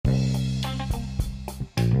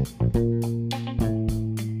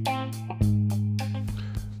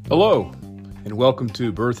Hello, and welcome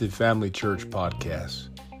to Birthing Family Church Podcast.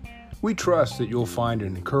 We trust that you'll find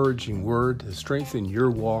an encouraging word to strengthen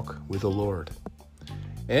your walk with the Lord.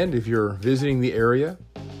 And if you're visiting the area,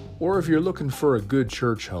 or if you're looking for a good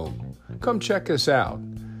church home, come check us out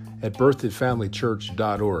at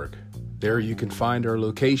birthedfamilychurch.org. There you can find our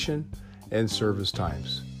location and service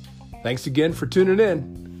times. Thanks again for tuning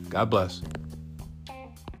in. God bless.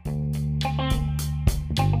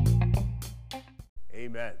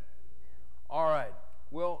 Amen. All right.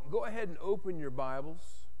 Well, go ahead and open your Bibles.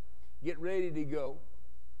 Get ready to go.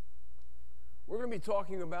 We're going to be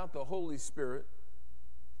talking about the Holy Spirit.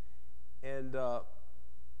 And I'm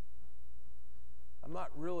not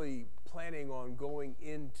really planning on going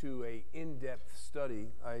into an in-depth study.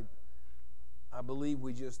 I believe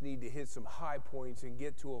we just need to hit some high points and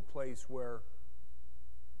get to a place where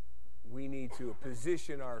we need to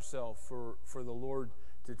position ourselves for the Lord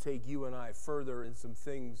to take you and I further in some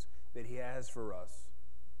things that He has for us.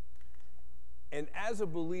 And as a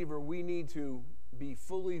believer, we need to be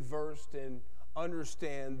fully versed and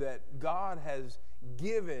understand that God has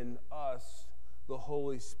given us the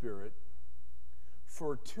Holy Spirit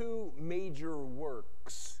for two major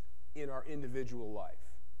works in our individual life.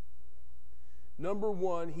 Number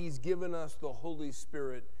one, He's given us the Holy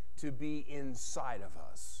Spirit to be inside of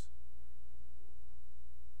us.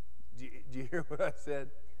 Do you hear what I said?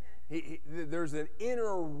 There's an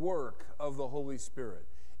inner work of the Holy Spirit.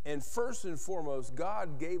 And first and foremost,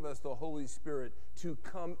 God gave us the Holy Spirit to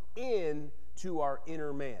come in to our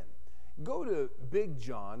inner man. Go to Big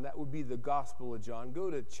John, that would be the Gospel of John. Go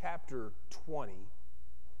to chapter 20.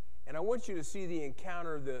 And I want you to see the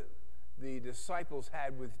encounter that the disciples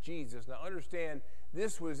had with Jesus. Now understand,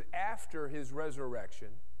 this was after His resurrection.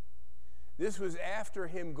 This was after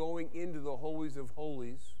Him going into the holies of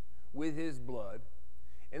holies with His blood.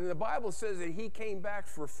 And the Bible says that He came back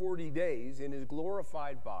for 40 days in His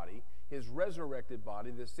glorified body, His resurrected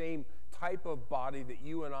body, the same type of body that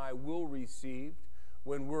you and I will receive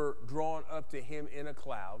when we're drawn up to Him in a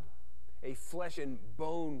cloud, a flesh and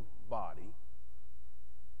bone body.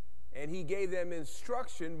 And He gave them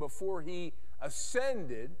instruction before He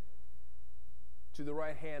ascended to the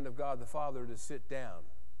right hand of God the Father to sit down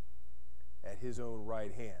at His own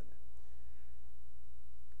right hand.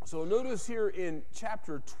 So notice here in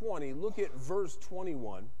chapter 20, look at verse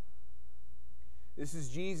 21. This is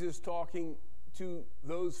Jesus talking to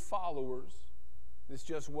those followers. This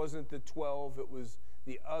just wasn't the 12, it was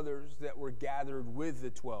the others that were gathered with the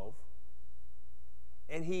 12.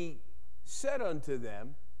 And He said unto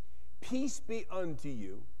them, Peace be unto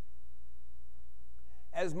you.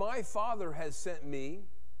 As my Father has sent me,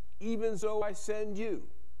 even so I send you.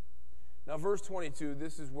 Now verse 22,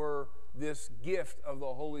 this is where this gift of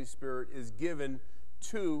the Holy Spirit is given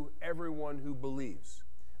to everyone who believes.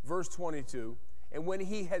 Verse 22, and when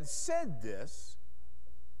He had said this,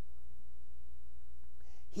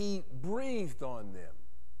 He breathed on them.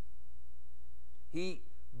 He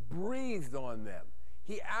breathed on them.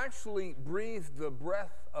 He actually breathed the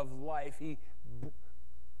breath of life. He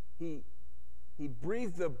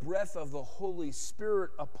breathed the breath of the Holy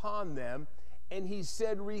Spirit upon them, and He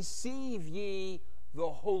said, Receive ye the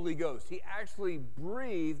Holy Ghost. He actually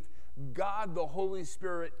breathed God, the Holy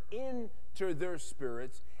Spirit, into their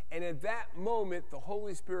spirits, and at that moment, the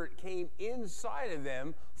Holy Spirit came inside of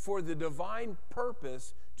them for the divine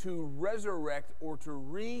purpose to resurrect or to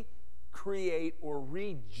recreate or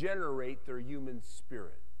regenerate their human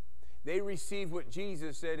spirit. They received what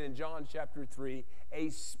Jesus said in John chapter 3, a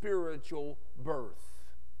spiritual birth.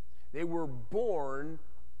 They were born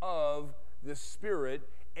of the Spirit,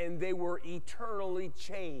 and they were eternally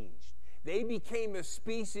changed. They became a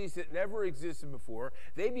species that never existed before.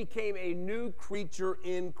 They became a new creature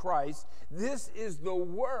in Christ. This is the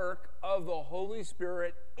work of the Holy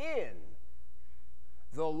Spirit in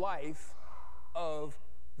the life of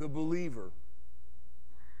the believer.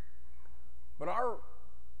 But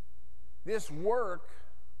this work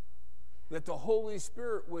that the Holy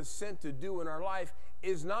Spirit was sent to do in our life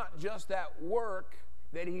is not just that work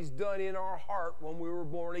that He's done in our heart when we were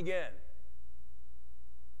born again.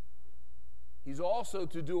 He's also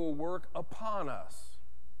to do a work upon us.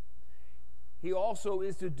 He also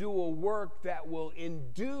is to do a work that will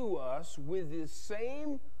endue us with the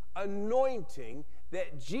same anointing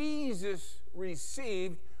that Jesus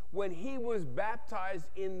received when He was baptized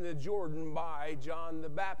in the Jordan by John the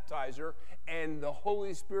Baptizer, and the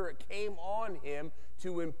Holy Spirit came on Him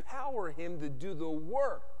to empower Him to do the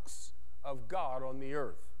works of God on the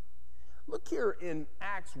earth. Look here in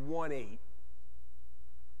Acts 1:8.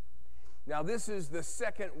 Now, this is the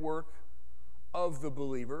second work of the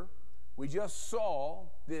believer. We just saw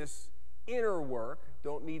this inner work.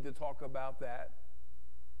 Don't need to talk about that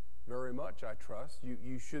very much, I trust.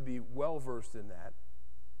 You should be well versed in that.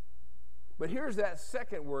 But here's that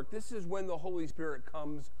second work. This is when the Holy Spirit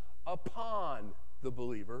comes upon the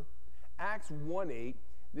believer. Acts 1:8.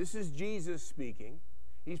 This is Jesus speaking.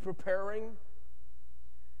 He's preparing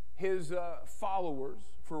his followers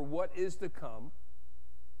for what is to come.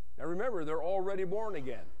 Now remember, they're already born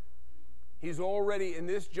again. He's already, in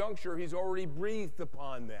this juncture, he's already breathed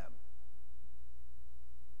upon them.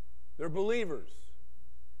 They're believers.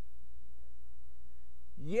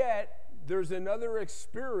 Yet, there's another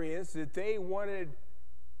experience that he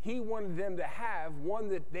wanted them to have, one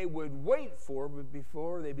that they would wait for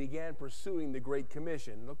before they began pursuing the Great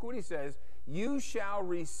Commission. Look what he says, you shall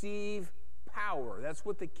receive power. That's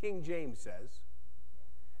what the King James says.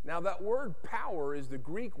 Now that word power is the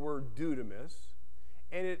Greek word dunamis,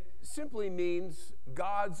 and it simply means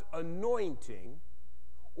God's anointing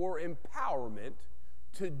or empowerment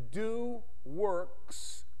to do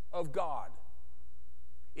works of God.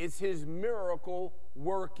 It's his miracle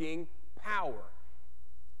working power.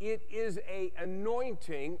 It is an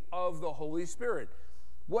anointing of the Holy Spirit.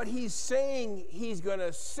 What he's saying he's going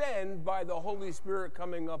to send by the Holy Spirit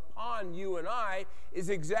coming upon you and I is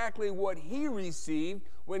exactly what he received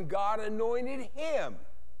when God anointed him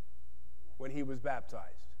when he was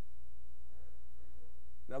baptized.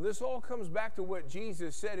 Now this all comes back to what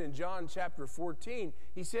Jesus said in John chapter 14.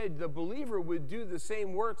 He said the believer would do the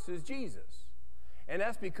same works as Jesus. And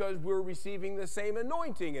that's because we're receiving the same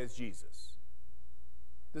anointing as Jesus.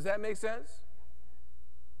 Does that make sense?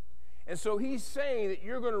 And so he's saying that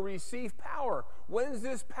you're going to receive power. When is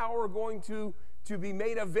this power going to be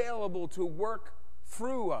made available to work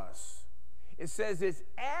through us? It says it's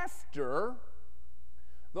after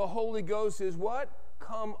the Holy Ghost is what?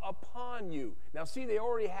 Come upon you. Now see, they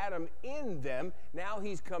already had him in them. Now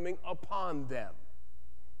he's coming upon them.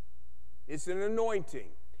 It's an anointing.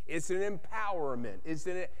 It's an empowerment. It's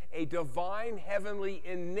a divine heavenly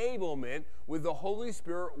enablement with the Holy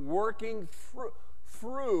Spirit working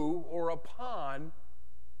through or upon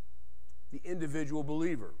the individual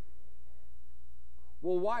believer.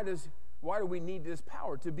 Well, why do we need this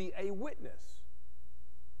power? To be a witness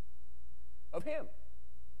of him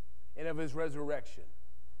and of his resurrection.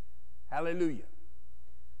 Hallelujah.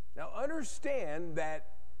 Now understand that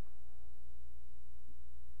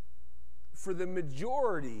for the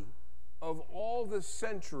majority of all the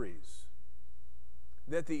centuries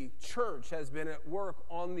that the church has been at work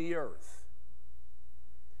on the earth,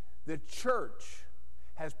 the church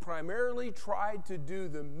has primarily tried to do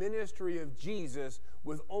the ministry of Jesus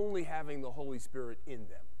with only having the Holy Spirit in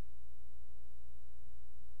them.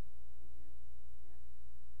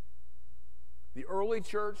 The early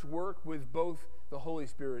church worked with both the Holy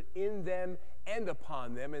Spirit in them and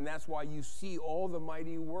upon them, and that's why you see all the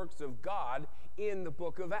mighty works of God in the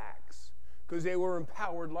book of Acts, because they were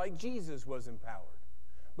empowered like Jesus was empowered.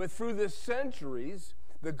 But through the centuries,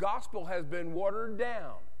 the gospel has been watered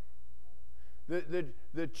down.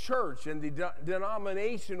 The church and the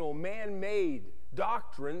denominational man-made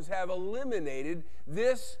doctrines have eliminated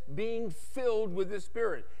this being filled with the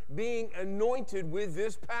Spirit, being anointed with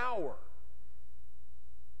this power.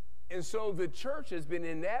 And so the church has been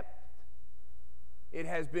inept. It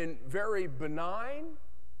has been very benign.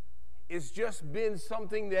 It's just been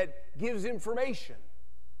something that gives information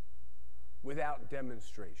without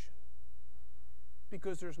demonstration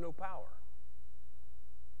because there's no power.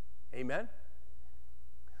 Amen?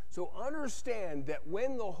 So understand that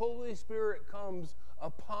when the Holy Spirit comes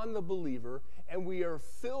upon the believer and we are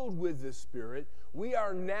filled with the Spirit, we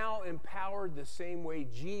are now empowered the same way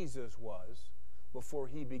Jesus was before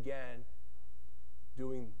he began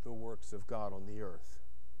doing the works of God on the earth.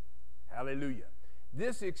 Hallelujah.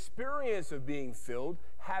 This experience of being filled,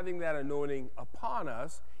 having that anointing upon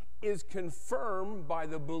us, is confirmed by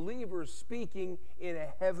the believer speaking in a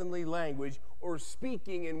heavenly language or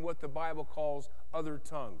speaking in what the Bible calls other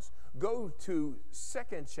tongues. Go to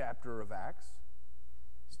 2nd chapter of Acts.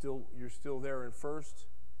 You're still there in 1st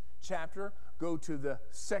chapter. Go to the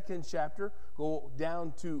 2nd chapter. Go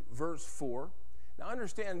down to verse 4. Now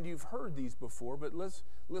understand you've heard these before, but let's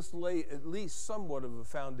lay at least somewhat of a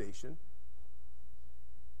foundation.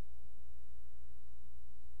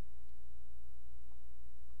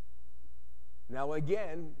 Now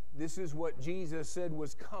again, this is what Jesus said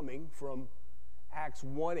was coming from Acts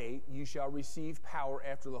 1:8. You shall receive power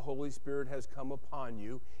after the Holy Spirit has come upon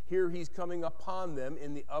you. Here he's coming upon them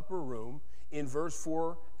in the upper room in verse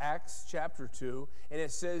 4, Acts chapter 2, and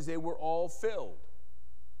it says they were all filled.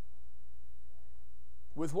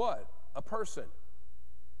 with what? A person.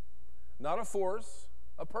 Not a force,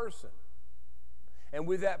 a person. And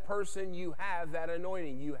with that person, you have that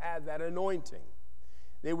anointing. You have that anointing.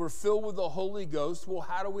 They were filled with the Holy Ghost. Well,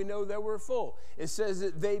 how do we know they were full? It says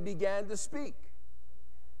that they began to speak.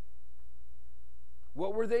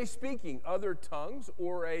 What were they speaking? Other tongues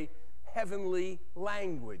or a heavenly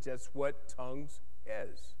language? That's what tongues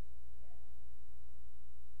is.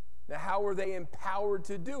 Now, how were they empowered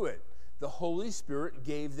to do it? The Holy Spirit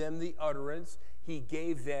gave them the utterance. He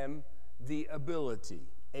gave them the ability.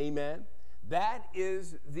 Amen? That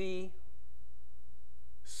is the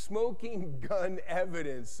smoking gun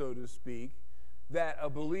evidence, so to speak, that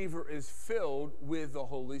a believer is filled with the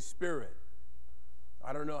Holy Spirit.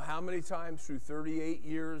 I don't know how many times through 38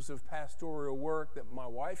 years of pastoral work that my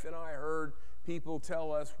wife and I heard people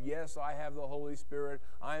tell us, yes, I have the Holy Spirit,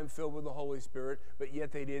 I am filled with the Holy Spirit, but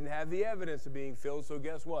yet they didn't have the evidence of being filled, so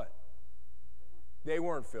guess what? They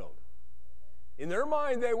weren't filled. In their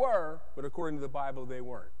mind they were, but according to the Bible they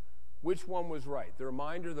weren't. Which one was right, their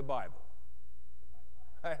mind or the Bible?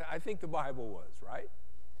 I think the Bible was, right?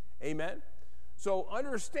 Amen? So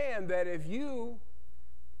understand that if you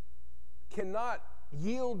cannot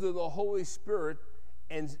yield to the Holy Spirit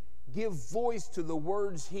and give voice to the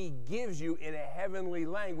words He gives you in a heavenly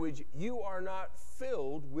language, you are not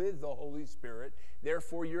filled with the Holy Spirit.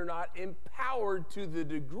 Therefore, you're not empowered to the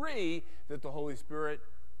degree that the Holy Spirit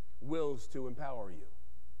wills to empower you.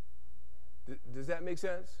 Does that make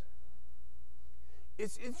sense?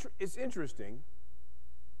 It's interesting.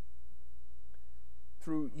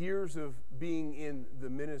 Through years of being in the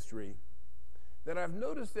ministry, that I've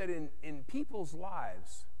noticed that in people's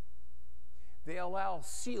lives, they allow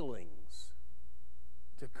ceilings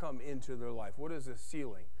to come into their life. What is a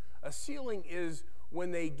ceiling? A ceiling is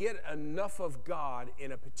when they get enough of God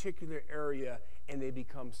in a particular area and they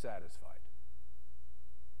become satisfied.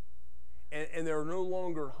 And they're no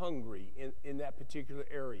longer hungry in that particular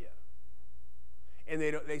area. And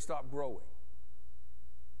they stop growing.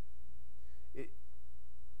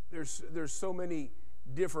 There's so many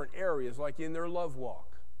different areas, like in their love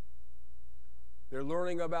walk. They're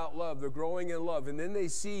learning about love. They're growing in love. And then they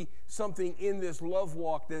see something in this love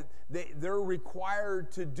walk that they're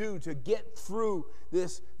required to do to get through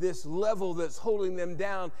this level that's holding them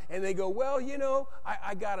down. And they go, well, you know,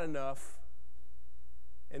 I got enough.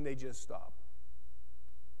 And they just stop.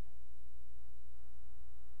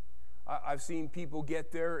 I've seen people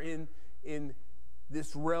get there in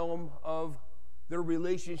this realm of their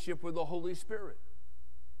relationship with the Holy Spirit.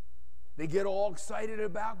 They get all excited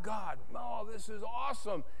about God. Oh, this is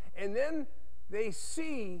awesome. And then they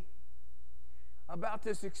see about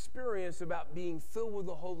this experience about being filled with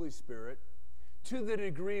the Holy Spirit to the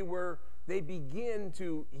degree where they begin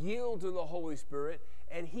to yield to the Holy Spirit,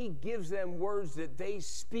 and He gives them words that they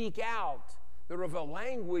speak out that are of a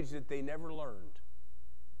language that they never learned.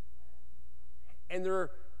 And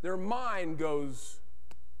their mind goes,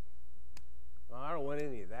 I don't want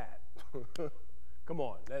any of that. Come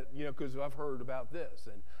on, because I've heard about this,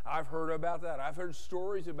 and I've heard about that. I've heard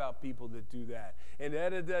stories about people that do that. And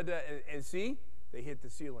and see, they hit the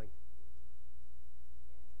ceiling.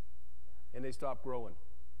 And they stop growing.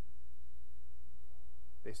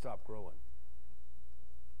 They stop growing.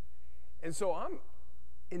 And so I'm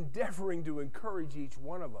endeavoring to encourage each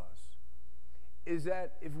one of us is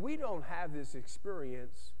that if we don't have this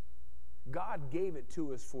experience, God gave it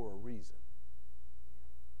to us for a reason.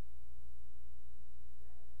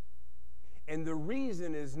 And the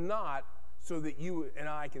reason is not so that you and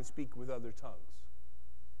I can speak with other tongues.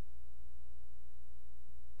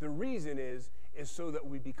 The reason is so that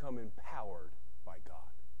we become empowered by God.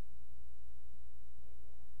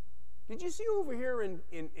 Did you see over here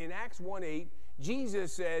in Acts 1:8,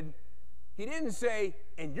 Jesus said, He didn't say,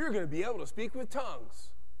 and you're going to be able to speak with tongues.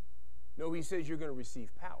 No, He says you're going to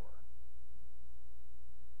receive power.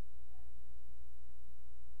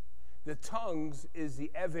 The tongues is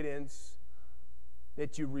the evidence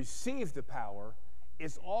that you receive the power.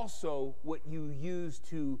 It's also what you use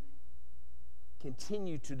to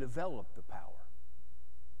continue to develop the power.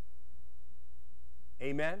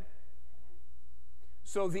 Amen?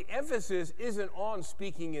 So the emphasis isn't on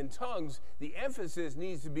speaking in tongues. The emphasis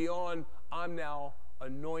needs to be on, I'm now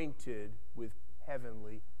anointed with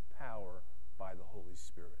heavenly power by the Holy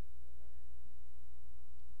Spirit.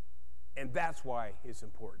 And that's why it's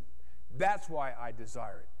important. That's why I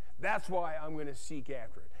desire it. That's why I'm going to seek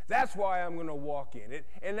after it. That's why I'm going to walk in it.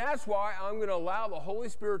 And that's why I'm going to allow the Holy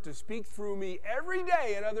Spirit to speak through me every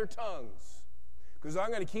day in other tongues. Because I'm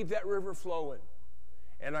going to keep that river flowing.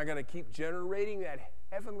 And I'm going to keep generating that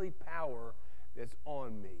heavenly power that's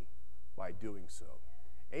on me by doing so.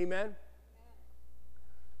 Amen?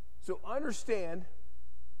 So understand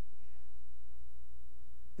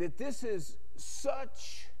that this is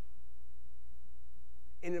such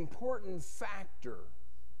an important factor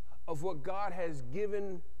of what God has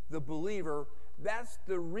given the believer. That's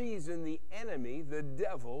the reason the enemy, the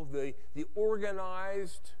devil, the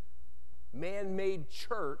organized, man-made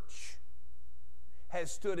church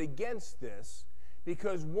has stood against this,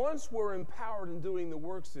 because once we're empowered in doing the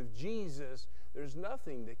works of Jesus, there's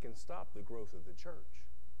nothing that can stop the growth of the church.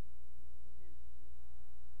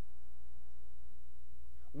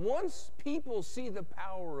 Once people see the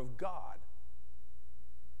power of God,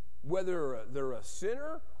 whether they're a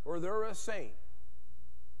sinner or they're a saint,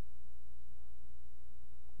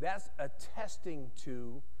 that's attesting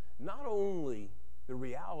to not only the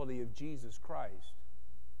reality of Jesus Christ,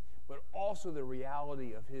 but also the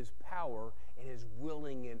reality of his power and his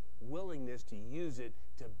willingness to use it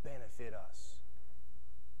to benefit us.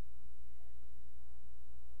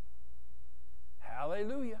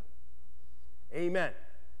 Hallelujah. Amen.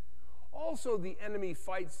 Also, the enemy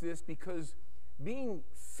fights this because being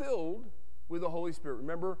filled with the Holy Spirit,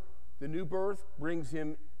 remember, the new birth brings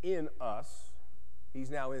him in us. He's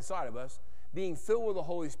now inside of us. Being filled with the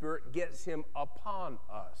Holy Spirit gets him upon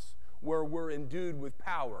us, where we're endued with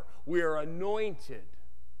power. We are anointed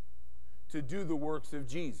to do the works of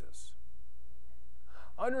Jesus.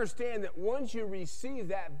 Understand that once you receive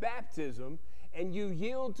that baptism and you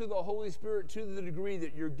yield to the Holy Spirit to the degree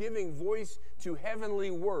that you're giving voice to heavenly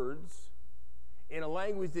words in a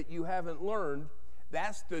language that you haven't learned,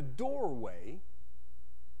 that's the doorway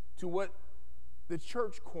to what the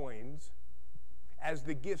church coins as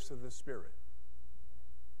the gifts of the Spirit.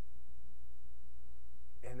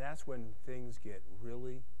 And that's when things get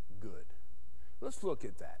really good. Let's look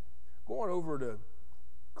at that. Going over to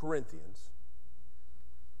Corinthians.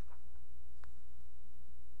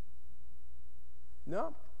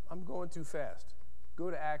 No, I'm going too fast.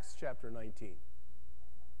 Go to Acts chapter 19.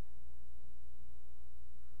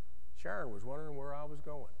 Sharon was wondering where I was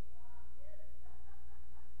going.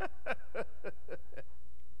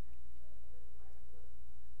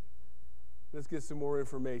 Let's get some more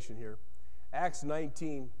information here. Acts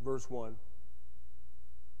 19, verse 1.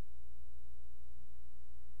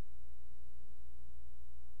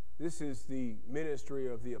 This is the ministry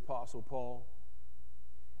of the Apostle Paul.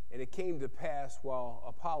 And it came to pass while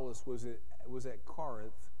Apollos was at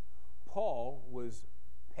Corinth, Paul was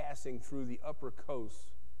passing through the upper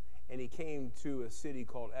coast, and he came to a city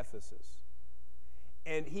called Ephesus.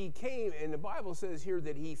 And he came, and the Bible says here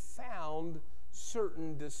that he found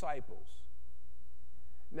certain disciples.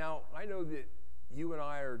 Now, I know that you and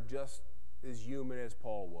I are just as human as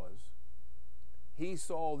Paul was. He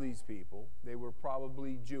saw these people. They were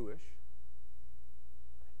probably Jewish.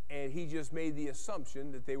 And he just made the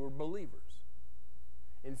assumption that they were believers.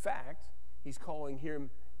 In fact, he's calling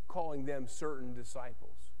them certain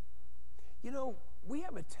disciples. You know, we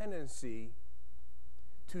have a tendency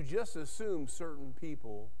to just assume certain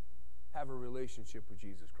people have a relationship with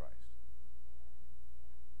Jesus Christ.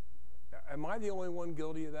 Am I the only one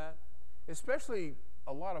guilty of that? Especially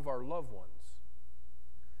a lot of our loved ones.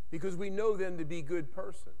 Because we know them to be good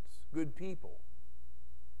persons, good people.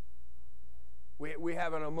 We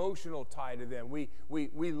have an emotional tie to them. We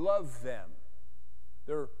love them.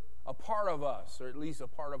 They're a part of us, or at least a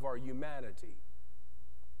part of our humanity.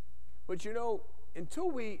 But you know, until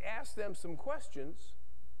we ask them some questions,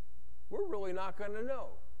 we're really not going to know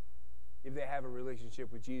if they have a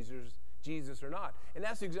relationship with Jesus or not. And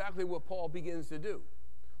that's exactly what Paul begins to do.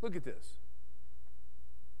 Look at this.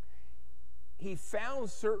 He found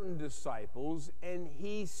certain disciples, and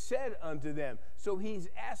he said unto them. So he's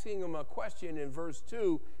asking them a question in verse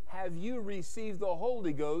 2. Have you received the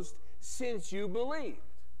Holy Ghost since you believed?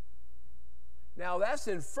 Now that's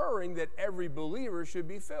inferring that every believer should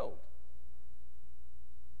be filled.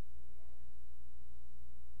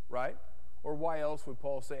 Right? Or why else would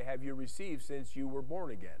Paul say, have you received since you were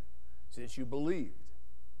born again? Since you believed?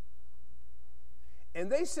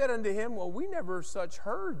 And they said unto him, well, we never such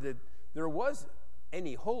heard that there was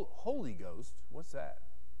any Holy Ghost. What's that?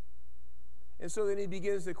 And so then he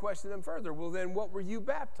begins to question them further. Well, then what were you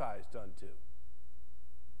baptized unto?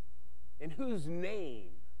 In whose name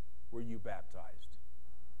were you baptized?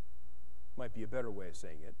 Might be a better way of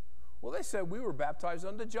saying it. Well, they said we were baptized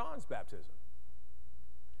unto John's baptism.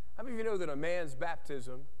 How many of you know that a man's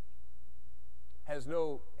baptism has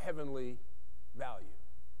no heavenly value?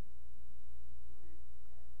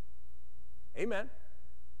 Amen.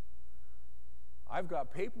 I've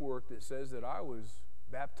got paperwork that says that I was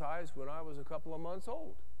baptized when I was a couple of months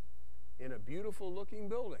old in a beautiful looking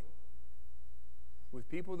building. with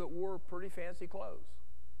people that wore pretty fancy clothes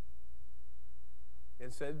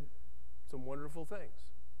and said some wonderful things.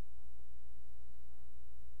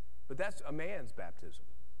 But that's a man's baptism.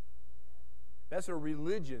 That's a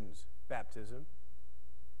religion's baptism.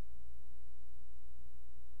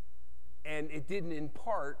 And it didn't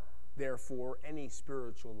impart, therefore, any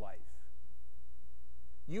spiritual life.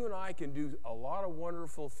 You and I can do a lot of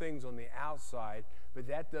wonderful things on the outside, but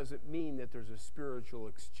that doesn't mean that there's a spiritual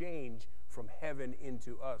exchange from heaven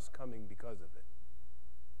into us coming because of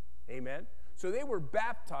it. Amen? So they were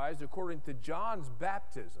baptized according to John's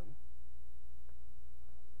baptism.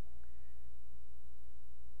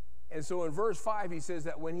 And so in verse 5, he says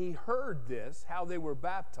that when he heard this, how they were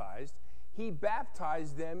baptized, he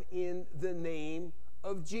baptized them in the name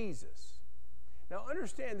of Jesus. Now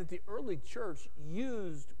understand that the early church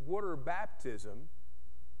used water baptism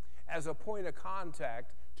as a point of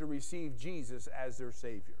contact to receive Jesus as their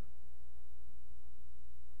Savior.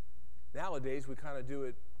 Nowadays, we kind of do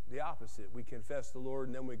it the opposite. We confess the Lord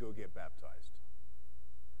and then we go get baptized.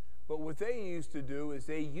 But what they used to do is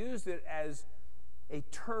they used it as a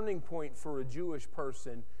turning point for a Jewish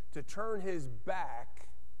person to turn his back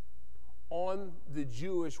on the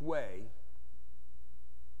Jewish way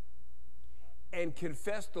and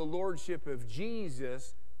confess the lordship of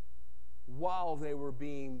Jesus while they were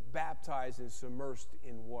being baptized and submersed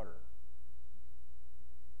in water.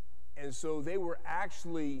 And so they were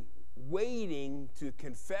actually waiting to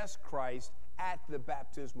confess Christ at the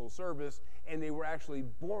baptismal service, and they were actually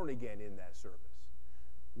born again in that service.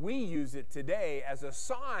 We use it today as a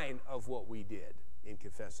sign of what we did in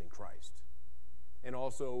confessing Christ, and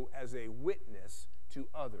also as a witness to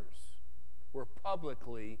others. We're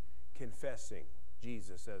publicly confessing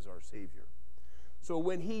Jesus as our Savior. So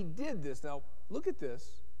when he did this, now look at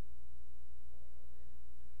this.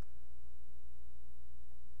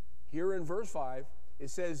 Here in verse 5, it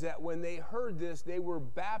says that when they heard this, they were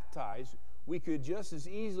baptized. We could just as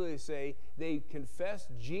easily say they confessed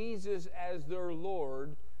Jesus as their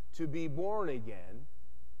Lord to be born again.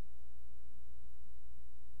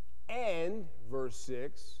 And, verse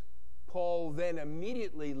 6, Paul then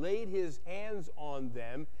immediately laid his hands on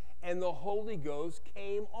them, and the Holy Ghost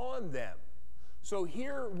came on them. So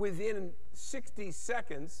here, within 60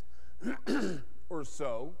 seconds or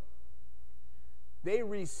so, they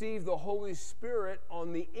received the Holy Spirit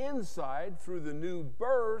on the inside through the new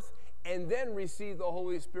birth, and then received the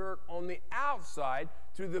Holy Spirit on the outside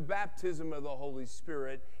through the baptism of the Holy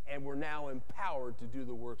Spirit, and were now empowered to do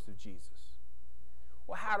the works of Jesus.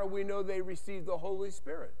 Well, how do we know they received the Holy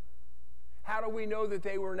Spirit? How do we know that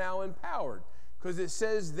they were now empowered? Because it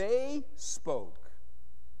says they spoke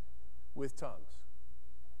with tongues.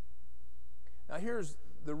 Now here's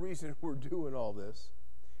the reason we're doing all this,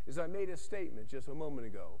 is I made a statement just a moment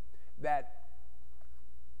ago that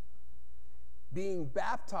being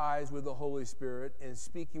baptized with the Holy Spirit and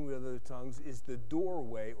speaking with other tongues is the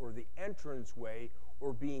doorway or the entranceway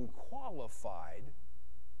or being qualified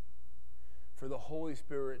for the Holy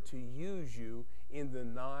Spirit to use you in the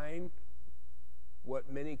 9,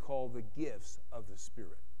 what many call the gifts of the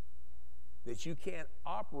Spirit. That you can't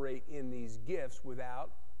operate in these gifts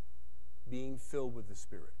without being filled with the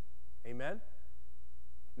Spirit. Amen?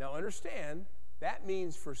 Now understand, that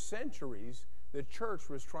means for centuries, the church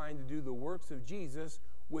was trying to do the works of Jesus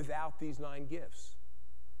without these 9 gifts.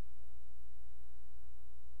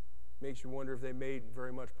 Makes you wonder if they made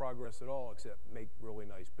very much progress at all, except make really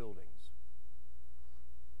nice buildings.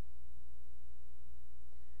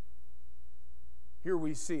 Here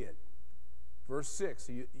we see it. Verse 6,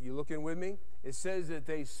 you looking with me? It says that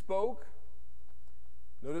they spoke.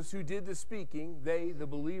 Notice who did the speaking. They, the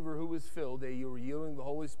believer who was filled, they were yielding the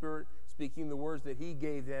Holy Spirit, speaking the words that he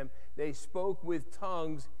gave them. They spoke with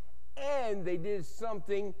tongues, and they did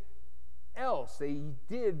something else.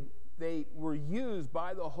 They were used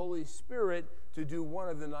by the Holy Spirit to do one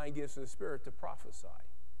of the 9 gifts of the Spirit, to prophesy.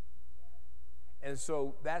 And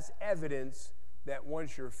so that's evidence that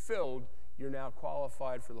once you're filled, you're now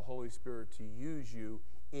qualified for the Holy Spirit to use you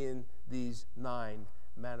in these 9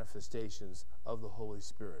 manifestations of the Holy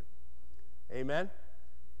Spirit. Amen?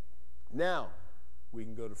 Now, we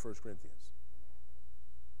can go to 1 Corinthians.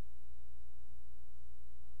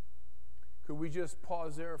 Could we just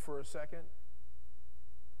pause there for a second?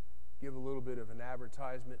 Give a little bit of an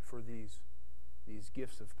advertisement for these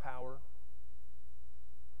gifts of power.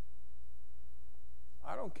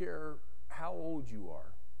 I don't care how old you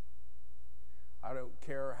are. I don't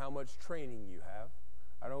care how much training you have.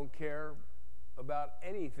 I don't care about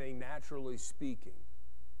anything, naturally speaking.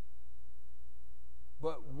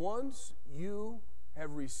 But once you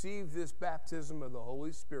have received this baptism of the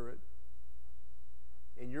Holy Spirit,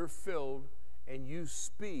 and you're filled and you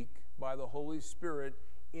speak by the Holy Spirit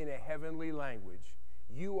in a heavenly language,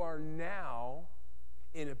 you are now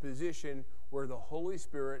in a position where the Holy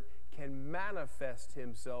Spirit can manifest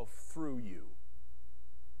himself through you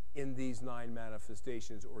in these 9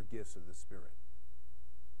 manifestations or gifts of the Spirit.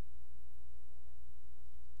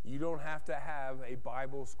 You don't have to have a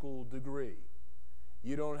Bible school degree.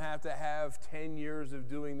 You don't have to have 10 years of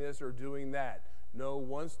doing this or doing that. No,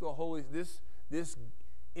 once this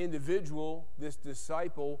individual, this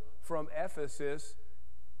disciple from Ephesus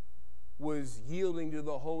was yielding to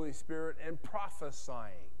the Holy Spirit and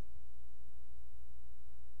prophesying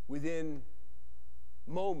within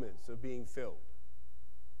moments of being filled.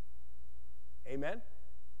 Amen?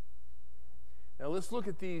 Now let's look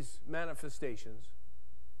at these manifestations.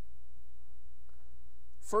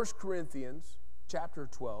 1 Corinthians chapter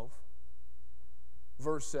 12,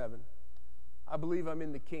 verse 7. I believe I'm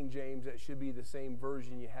in the King James. That should be the same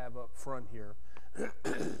version you have up front here.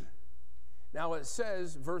 Now it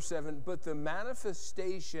says, verse 7, but the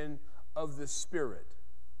manifestation of the Spirit.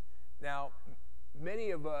 Now,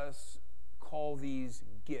 many of us call these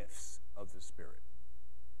gifts of the Spirit.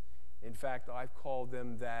 In fact, I've called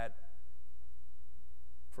them that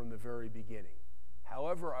from the very beginning.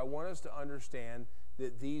 However, I want us to understand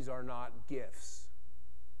that these are not gifts.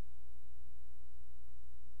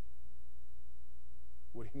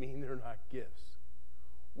 What do you mean they're not gifts?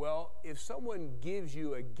 Well, if someone gives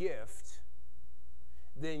you a gift,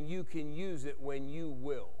 then you can use it when you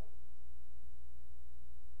will.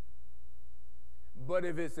 But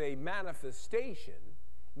if it's a manifestation,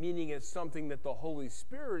 meaning it's something that the Holy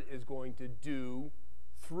Spirit is going to do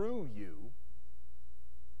through you,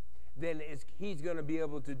 then he's going to be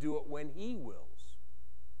able to do it when he wills.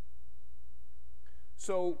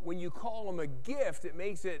 So when you call them a gift, it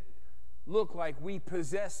makes it look like we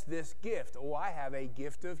possess this gift. Oh, I have a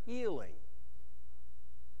gift of healing.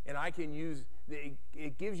 And I can use,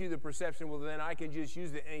 it gives you the perception, well, then I can just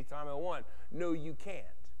use it anytime I want. No, you can't.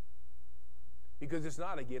 Because it's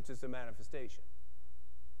not a gift, it's a manifestation.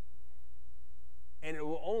 And it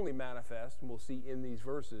will only manifest, and we'll see in these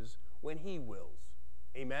verses, when he wills.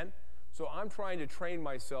 Amen? So I'm trying to train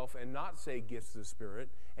myself and not say gifts of the Spirit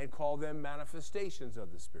and call them manifestations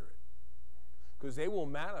of the Spirit. Because they will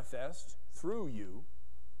manifest through you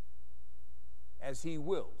as he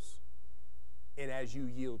wills and as you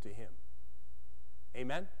yield to him.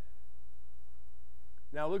 Amen?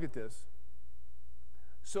 Now look at this.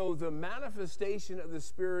 So the manifestation of the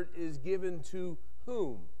Spirit is given to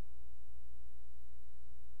whom?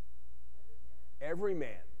 Every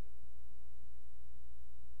man.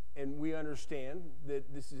 And we understand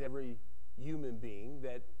that this is every human being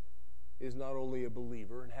that is not only a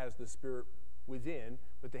believer and has the Spirit within,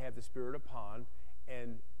 but they have the Spirit upon,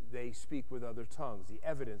 and they speak with other tongues, the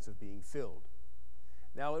evidence of being filled.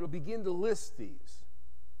 Now it'll begin to list these.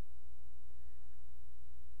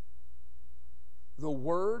 The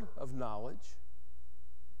word of knowledge,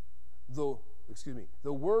 the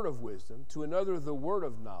word of wisdom, to another the word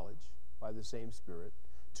of knowledge by the same Spirit,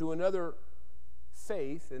 to another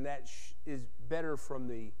faith, and that is better from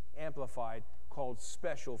the Amplified, called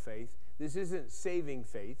special faith. This isn't saving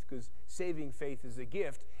faith, because saving faith is a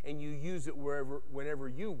gift, and you use it whenever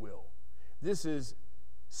you will. This is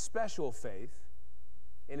special faith,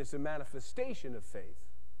 and it's a manifestation of faith,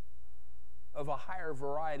 of a higher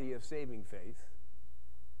variety of saving faith.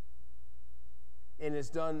 And it's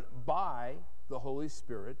done by the Holy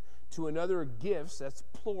Spirit. To another gifts, that's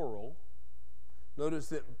plural. Notice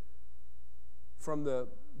that from the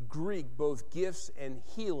Greek, both gifts and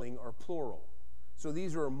healing are plural. So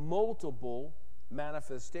these are multiple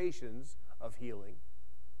manifestations of healing.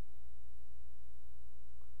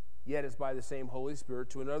 Yet it's by the same Holy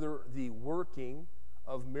Spirit. To another, the working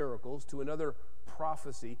of miracles. To another,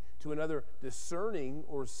 prophecy. To another, discerning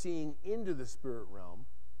or seeing into the spirit realm.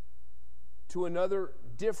 To another,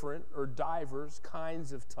 different or divers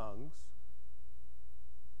kinds of tongues.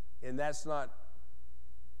 And that's not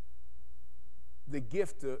the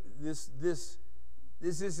gift of this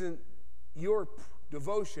isn't your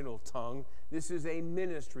devotional tongue. This is a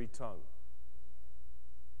ministry tongue.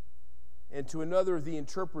 And to another, the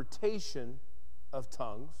interpretation of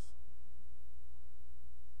tongues.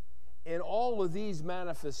 And all of these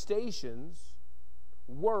manifestations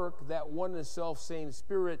work that one and self same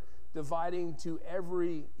Spirit, dividing to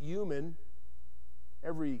every human,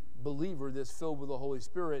 every believer that's filled with the Holy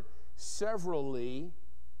Spirit, severally,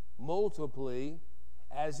 multiply,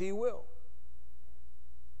 as he will.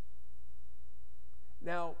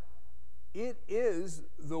 Now, it is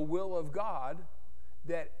the will of God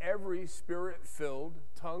that every Spirit-filled,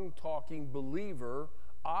 tongue-talking believer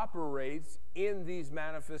operates in these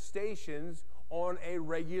manifestations on a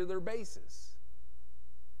regular basis.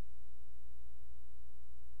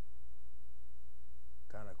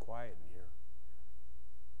 Kind of quiet in here.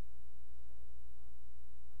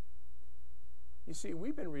 You see,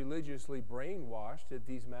 we've been religiously brainwashed that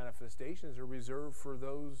these manifestations are reserved for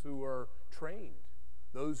those who are trained,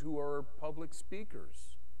 those who are public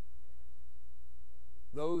speakers,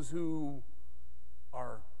 those who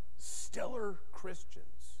are stellar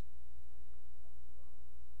Christians.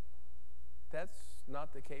 That's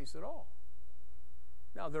not the case at all.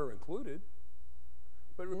 Now, they're included,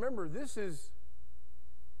 but remember, this is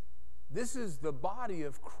the body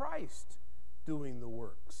of Christ doing the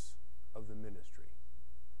works of the ministry.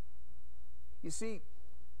 You see,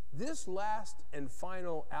 this last and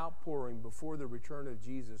final outpouring before the return of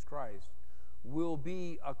Jesus Christ will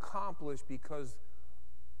be accomplished because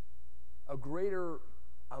a greater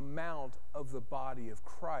amount of the body of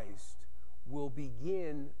Christ will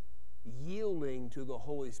begin yielding to the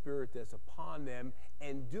Holy Spirit that's upon them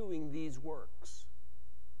and doing these works.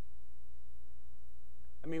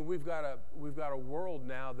 I mean, we've got a world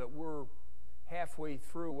now that we're halfway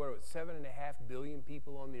through, 7.5 billion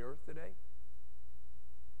people on the earth today?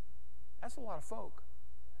 That's a lot of folk.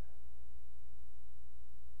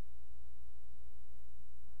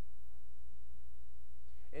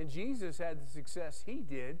 And Jesus had the success he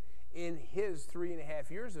did in his 3.5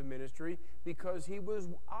 years of ministry because he was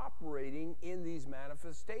operating in these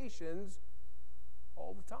manifestations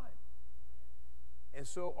all the time. And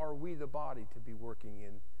so are we, the body, to be working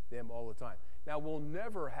in them all the time. Now, we'll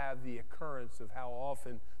never have the occurrence of how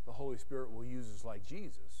often the Holy Spirit will use us like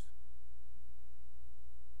Jesus.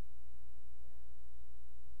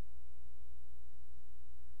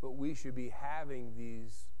 But we should be having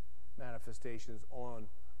these manifestations on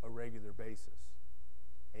a regular basis.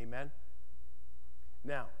 Amen?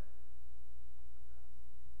 Now,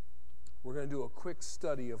 we're going to do a quick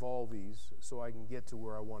study of all these so I can get to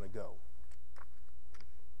where I want to go.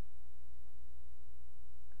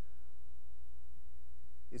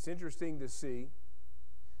 It's interesting to see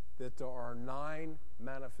that there are 9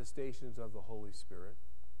 manifestations of the Holy Spirit,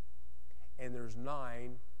 and there's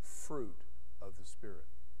 9 fruit of the Spirit.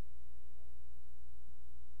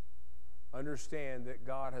 Understand that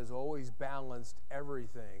God has always balanced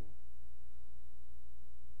everything.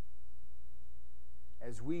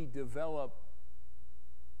 As we develop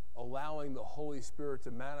allowing the Holy Spirit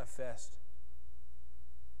to manifest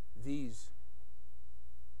these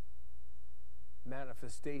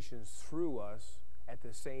manifestations through us, at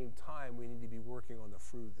the same time we need to be working on the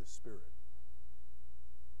fruit of the Spirit.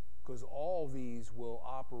 Because all these will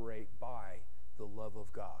operate by the love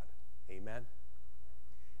of God. Amen?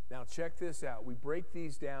 Now check this out. We break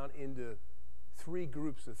these down into 3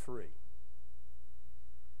 groups of 3.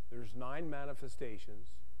 There's 9 manifestations.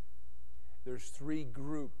 There's 3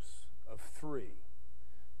 groups of 3.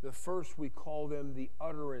 The first, we call them the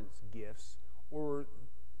utterance gifts, or,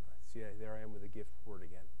 see, there I am with the gift word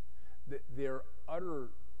again. They're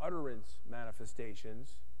utterance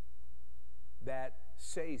manifestations that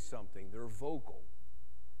say something. They're vocal.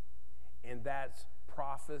 And that's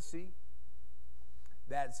prophecy,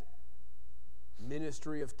 that's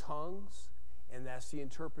ministry of tongues, and that's the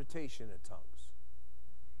interpretation of tongues.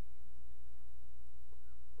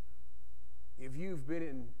 If you've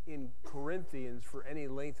been in Corinthians for any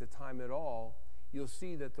length of time at all, you'll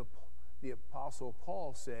see that the Apostle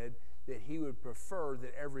Paul said that he would prefer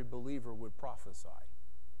that every believer would prophesy.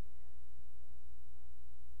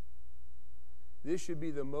 This should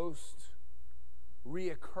be the most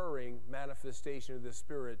reoccurring manifestation of the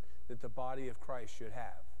Spirit that the body of Christ should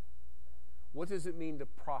have. What does it mean to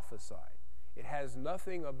prophesy? It has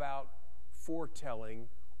nothing about foretelling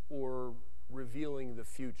or revealing the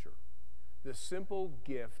future. The simple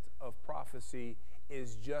gift of prophecy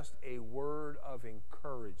is just a word of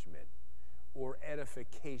encouragement or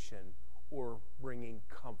edification or bringing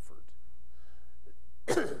comfort.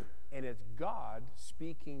 And it's God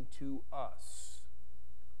speaking to us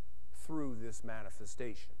through this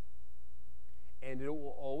manifestation. And it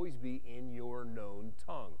will always be in your known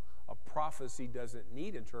tongue. A prophecy doesn't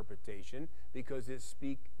need interpretation because it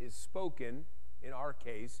is spoken, in our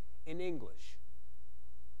case, in English.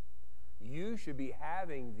 You should be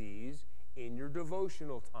having these in your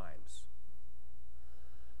devotional times.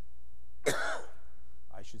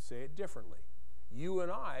 I should say it differently. You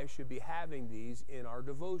and I should be having these in our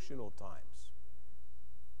devotional times.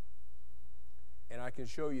 And I can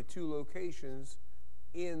show you 2 locations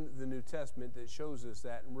in the New Testament that shows us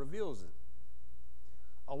that and reveals it.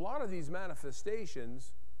 A lot of these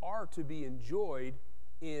manifestations are to be enjoyed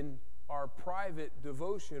in our private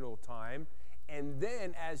devotional time, and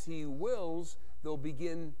then as he wills, he'll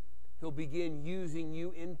begin using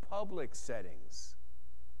you in public settings.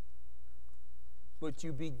 But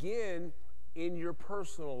you begin in your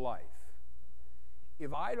personal life.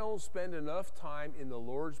 If I don't spend enough time in the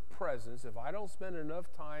Lord's presence, if I don't spend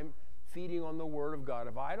enough time feeding on the Word of God,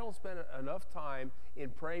 if I don't spend enough time in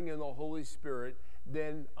praying in the Holy Spirit,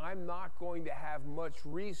 then I'm not going to have much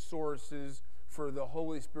resources for the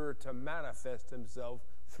Holy Spirit to manifest himself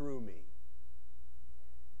through me.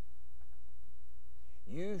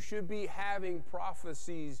 You should be having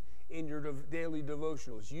prophecies in your daily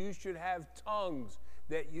devotionals. You should have tongues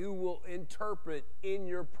that you will interpret in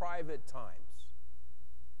your private times.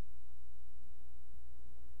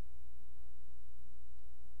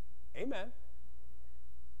 Amen.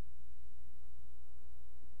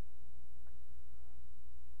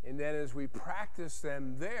 And then as we practice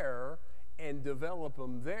them there and develop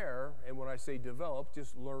them there, and when I say develop,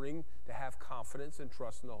 just learning to have confidence and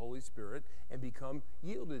trust in the Holy Spirit and become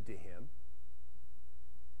yielded to Him,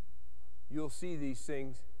 you'll see these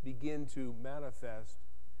things begin to manifest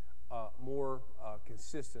more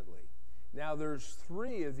consistently. Now, there's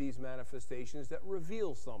 3 of these manifestations that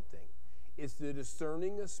reveal something. It's the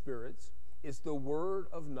discerning of spirits, it's the word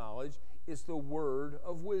of knowledge, it's the word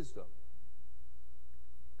of wisdom.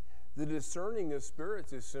 The discerning of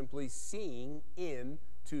spirits is simply seeing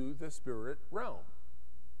into the spirit realm.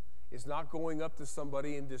 It's not going up to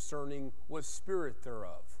somebody and discerning what spirit they're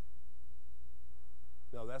of.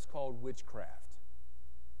 No, that's called witchcraft.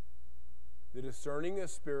 The discerning of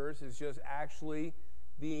spirits is just actually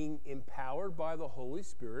being empowered by the Holy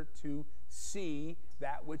Spirit to see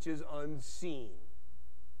that which is unseen.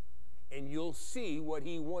 And you'll see what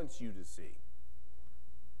He wants you to see.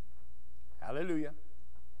 Hallelujah.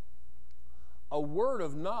 A word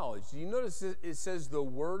of knowledge. Do you notice it says the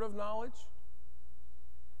word of knowledge?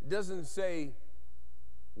 It doesn't say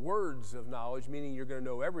words of knowledge, meaning you're going to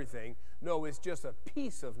know everything. No, it's just a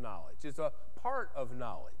piece of knowledge. It's a part of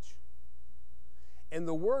knowledge. And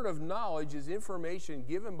the word of knowledge is information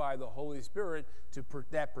given by the Holy Spirit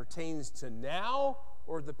that pertains to now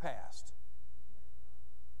or the past.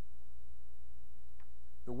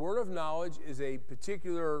 The word of knowledge is a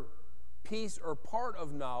particular piece or part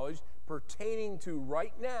of knowledge pertaining to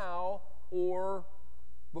right now or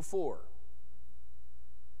before.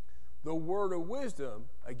 The word of wisdom,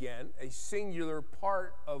 again, a singular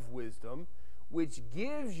part of wisdom, which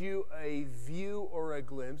gives you a view or a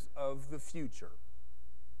glimpse of the future.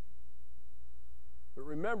 But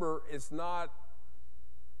remember, it's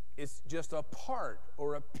just a part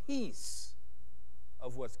or a piece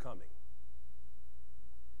of what's coming.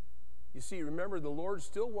 You see, remember, the Lord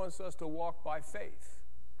still wants us to walk by faith.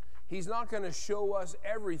 He's not going to show us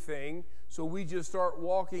everything, so we just start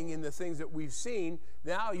walking in the things that we've seen.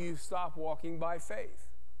 Now you stop walking by faith.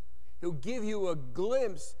 He'll give you a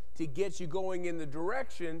glimpse to get you going in the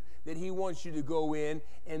direction that He wants you to go in,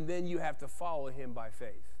 and then you have to follow Him by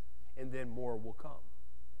faith, and then more will come.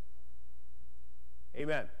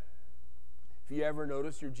 Amen. If you ever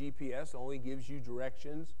notice, your GPS only gives you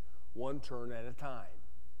directions one turn at a time.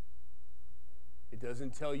 It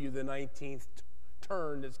doesn't tell you the 19th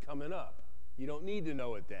turn that's coming up. You don't need to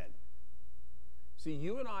know it then. See,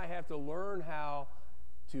 you and I have to learn how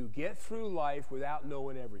to get through life without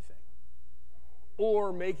knowing everything,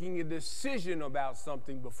 or making a decision about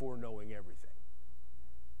something before knowing everything.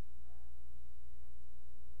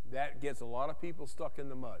 That gets a lot of people stuck in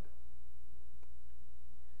the mud.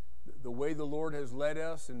 The way the Lord has led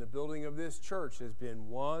us in the building of this church has been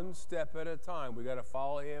one step at a time. We got to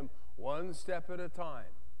follow Him one step at a time.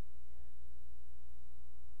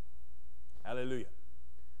 Hallelujah.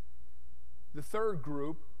 The third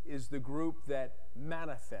group is the group that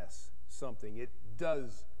manifests something. It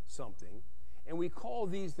does something. And we call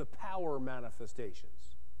these the power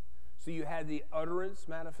manifestations. So you had the utterance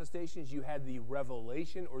manifestations, you had the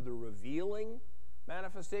revelation or the revealing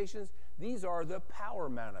manifestations. These are the power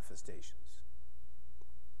manifestations.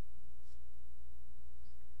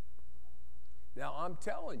 Now, I'm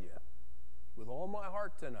telling you, with all my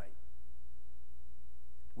heart tonight,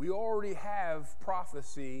 we already have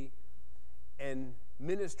prophecy and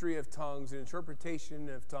ministry of tongues and interpretation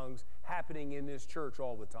of tongues happening in this church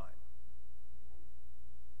all the time.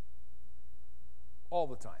 All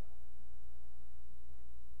the time.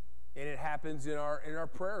 And it happens in our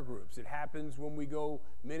prayer groups. It happens when we go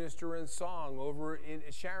minister in song over in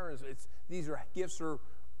Sharon's. These gifts are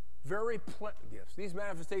very gifts. These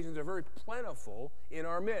manifestations are very plentiful in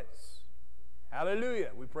our midst.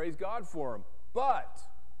 Hallelujah. We praise God for them. But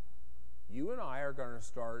you and I are going to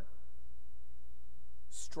start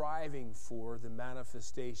striving for the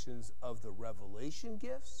manifestations of the revelation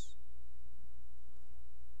gifts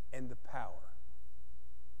and the power.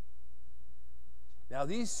 Now,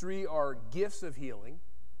 these three are gifts of healing.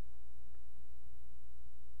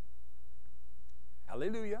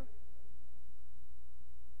 Hallelujah.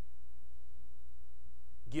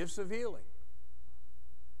 Gifts of healing.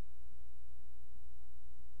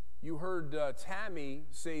 You heard Tammy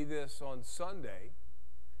say this on Sunday,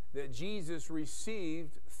 that Jesus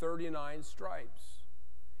received 39 stripes,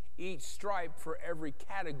 each stripe for every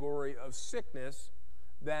category of sickness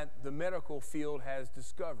that the medical field has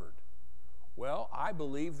discovered. Well, I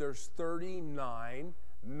believe there's 39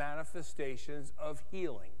 manifestations of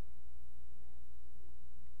healing.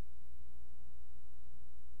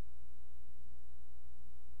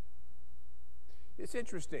 It's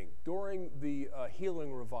interesting. During the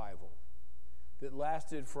healing revival that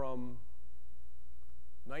lasted from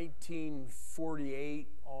 1948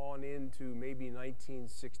 on into maybe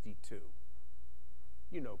 1962,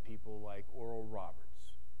 you know, people like Oral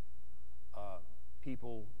Roberts,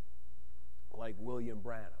 people like William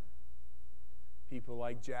Branham, people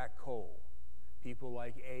like Jack Cole, people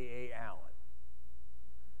like A.A. Allen.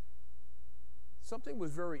 Something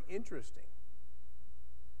was very interesting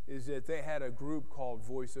is that they had a group called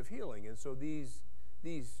Voice of Healing. And so these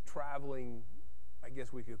traveling, I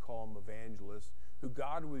guess we could call them evangelists, who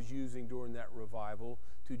God was using during that revival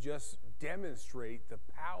to just demonstrate the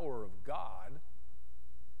power of God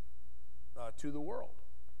to the world.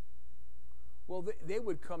 Well, they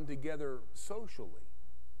would come together socially.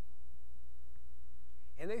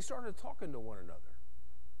 And they started talking to one another.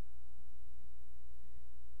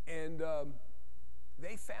 And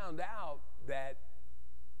they found out that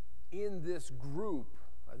in this group,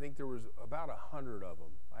 I think there was about 100 of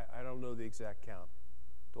them. I don't know the exact count.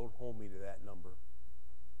 Don't hold me to that number.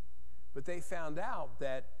 But they found out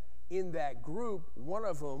that in that group, one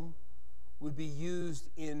of them would be used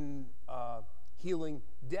in healing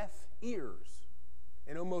deaf ears.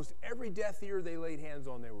 And almost every deaf ear they laid hands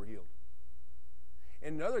on, they were healed.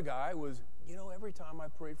 And another guy was, you know, every time I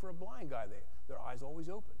prayed for a blind guy, their eyes always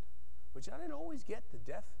opened. Which I didn't always get the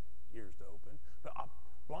deaf ears to open. But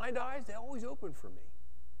blind eyes, they always opened for me.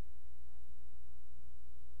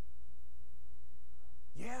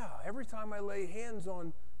 Yeah, every time I laid hands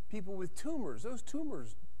on people with tumors, those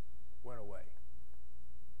tumors went away.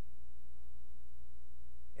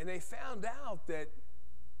 And they found out that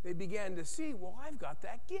they began to see, well, I've got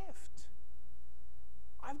that gift.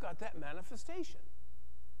 I've got that manifestation.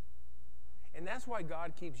 And that's why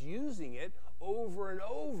God keeps using it over and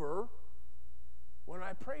over when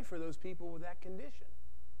I pray for those people with that condition.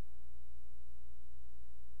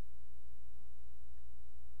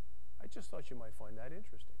 I just thought you might find that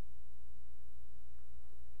interesting.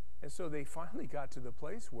 And so they finally got to the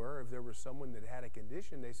place where if there was someone that had a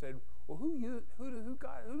condition, they said, well, who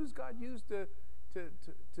does God use to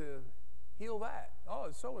heal that? Oh,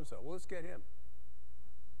 it's so-and-so. Well, let's get him.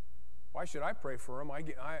 Why should I pray for him? I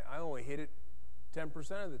only hit it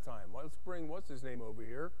 10% of the time. Let's bring, what's his name over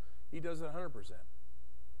here? He does it 100%.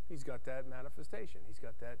 He's got that manifestation. He's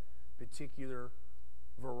got that particular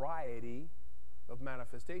variety of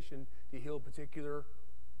manifestation to heal a particular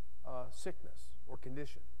sickness or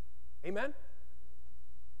condition. Amen?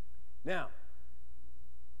 Now,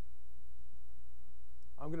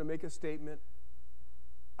 I'm going to make a statement.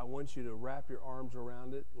 I want you to wrap your arms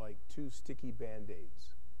around it like two sticky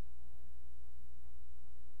Band-Aids.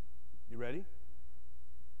 You ready?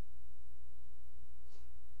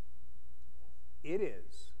 It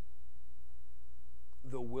is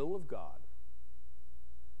the will of God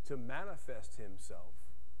to manifest himself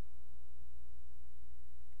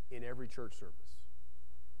in every church service,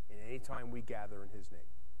 and any time we gather in his name.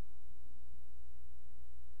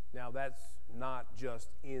 Now, that's not just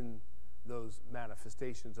in those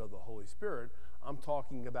manifestations of the Holy Spirit. I'm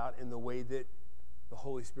talking about in the way that the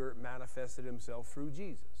Holy Spirit manifested himself through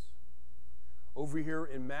Jesus. Over here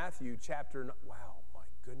in Matthew chapter 9, wow, my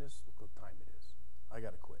goodness, look what time it is. I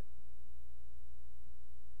got to quit.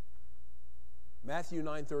 Matthew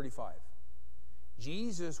 9:35.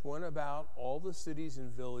 Jesus went about all the cities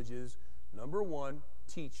and villages, number one,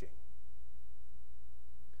 teaching.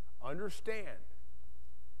 Understand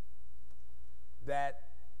that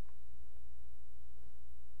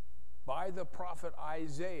by the prophet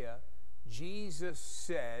Isaiah, Jesus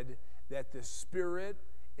said that the Spirit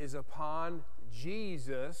is upon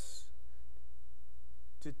Jesus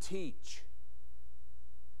to teach.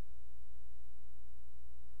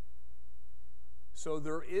 So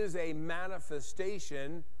there is a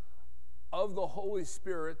manifestation of the Holy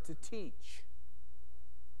Spirit to teach.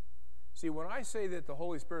 See, when I say that the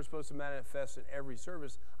Holy Spirit is supposed to manifest in every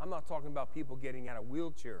service, I'm not talking about people getting out of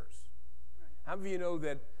wheelchairs. How many of you know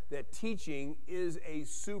that teaching is a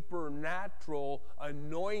supernatural,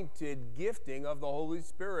 anointed gifting of the Holy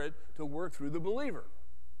Spirit to work through the believer?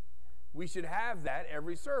 We should have that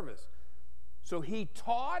every service. So he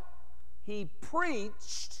taught, he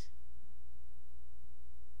preached,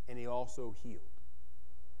 and he also healed.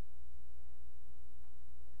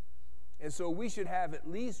 And so we should have at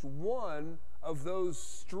least one of those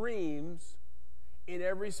streams in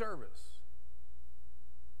every service.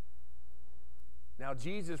 Now,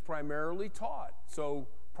 Jesus primarily taught, so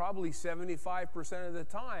probably 75% of the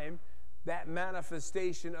time, that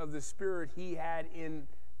manifestation of the Spirit he had in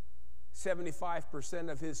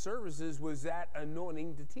 75% of his services was that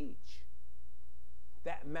anointing to teach,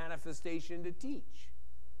 that manifestation to teach.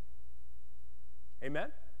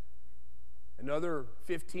 Amen? Another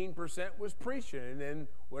 15% was preaching, and then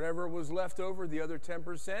whatever was left over, the other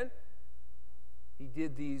 10%, he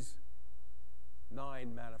did these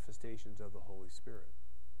 9 manifestations of the Holy Spirit.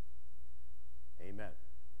 Amen.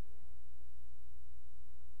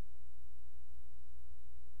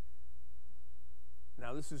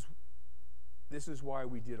 Now this is why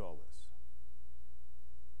we did all this.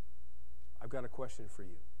 I've got a question for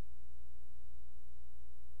you.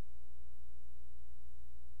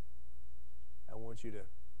 I want you to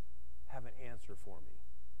have an answer for me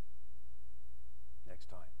next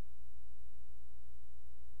time.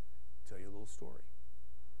 Tell you a little story.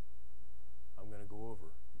 I'm going to go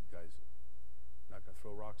over. You guys not going to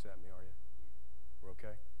throw rocks at me, are you? We're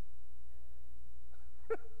okay?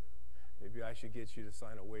 Maybe I should get you to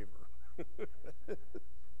sign a waiver.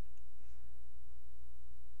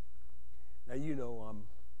 Now, you know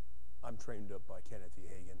I'm trained up by Kenneth E.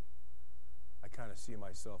 Hagin. I kind of see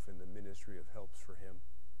myself in the ministry of helps for him,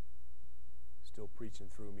 still preaching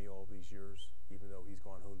through me all these years, even though he's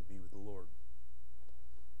gone home to be with the Lord.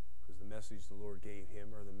 Because the message the Lord gave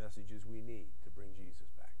him are the messages we need to bring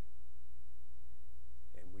Jesus back.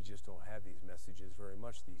 And we just don't have these messages very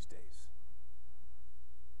much these days.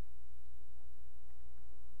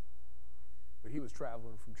 But he was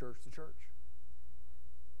traveling from church to church.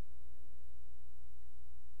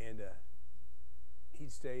 And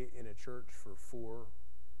he'd stay in a church for 4,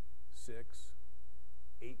 6,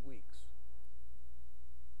 8 weeks.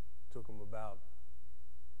 Took him about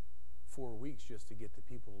 4 weeks just to get the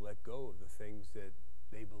people to let go of the things that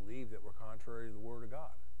they believed that were contrary to the Word of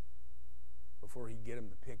God, before he'd get them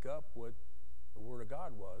to pick up what the Word of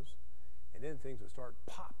God was, and then things would start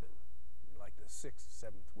popping in like the 6th,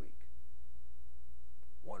 7th week.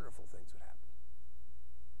 Wonderful things would happen.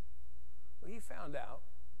 Well, he found out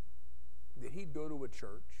that he'd go to a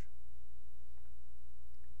church,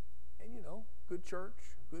 and good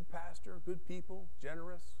church, good pastor, good people,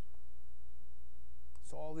 generous,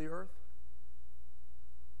 saw the earth.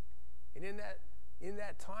 And in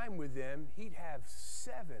that time with them, he'd have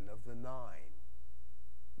 7 of the 9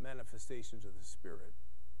 manifestations of the Spirit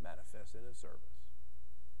manifest in a service.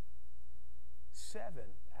 7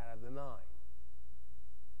 out of the 9.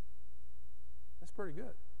 That's pretty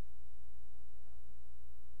good.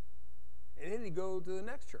 And then he'd go to the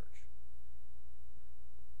next church,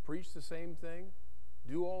 preach the same thing,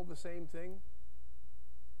 do all the same thing,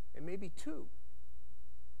 and maybe 2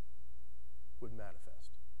 would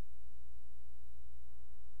manifest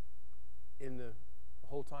in the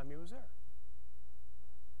whole time he was there.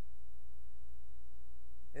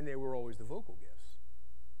 And they were always the vocal gifts,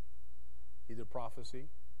 either prophecy,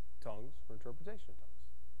 tongues, or interpretation of tongues.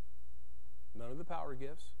 None of the power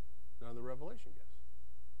gifts, none of the revelation gifts.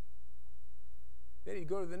 Then he'd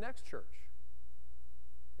go to the next church,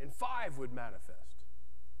 and 5 would manifest.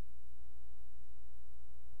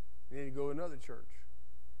 And then he'd go to another church.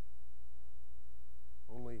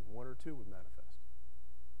 Only 1 or 2 would manifest.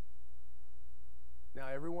 Now,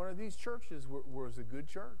 every one of these churches was a good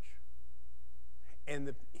church.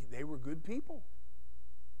 And they were good people.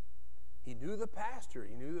 He knew the pastor.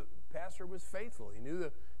 He knew the pastor was faithful. He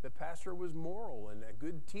knew the pastor was moral and a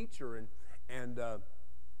good teacher.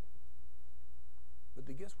 But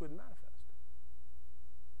the gifts wouldn't manifest.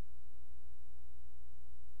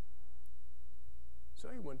 So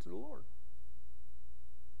he went to the Lord.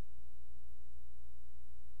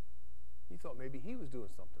 He thought maybe he was doing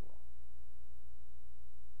something wrong.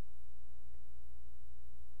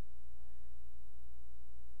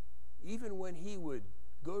 Even when he would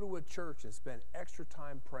go to a church and spend extra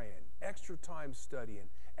time praying, extra time studying,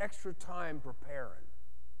 extra time preparing,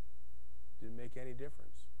 didn't make any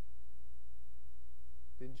difference.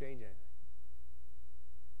 Didn't change anything.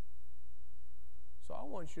 So I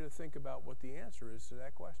want you to think about what the answer is to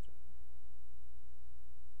that question.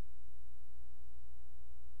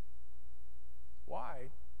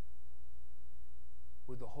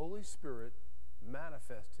 the Holy Spirit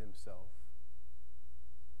manifest himself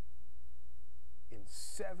in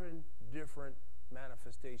 7 different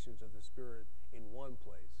manifestations of the Spirit in one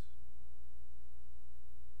place,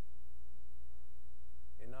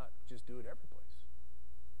 and not just do it every place?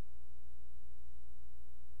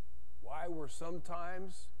 Why were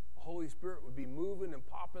sometimes the Holy Spirit would be moving and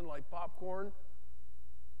popping like popcorn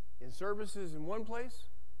in services in one place,